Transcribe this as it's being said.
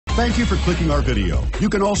Thank you for clicking our video. You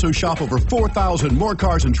can also shop over 4,000 more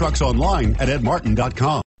cars and trucks online at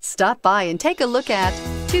edmartin.com. Stop by and take a look at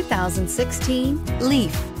 2016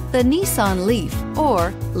 LEAF. The Nissan LEAF,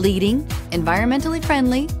 or leading, environmentally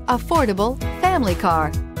friendly, affordable family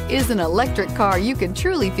car, is an electric car you can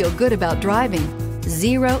truly feel good about driving.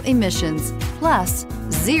 Zero emissions plus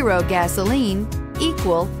zero gasoline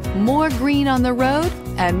equal more green on the road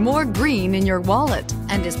and more green in your wallet,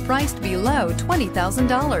 and is priced below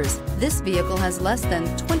 $20,000. This vehicle has less than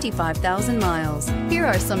 25,000 miles. Here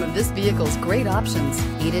are some of this vehicle's great options: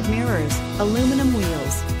 heated mirrors, aluminum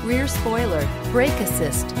wheels, rear spoiler, brake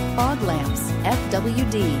assist, fog lamps,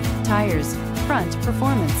 FWD, tires, front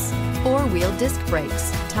performance, four-wheel disc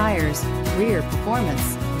brakes, tires, rear performance,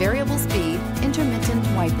 variable speed, intermittent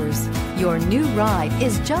wipers. Your new ride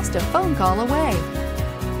is just a phone call away.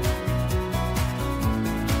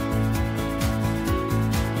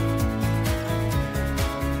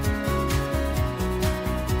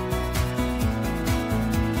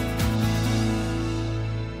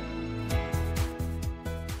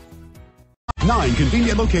 Nine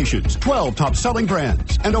convenient locations, 12 top-selling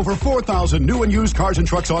brands, and over 4,000 new and used cars and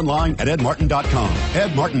trucks online at edmartin.com.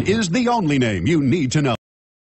 Ed Martin is the only name you need to know.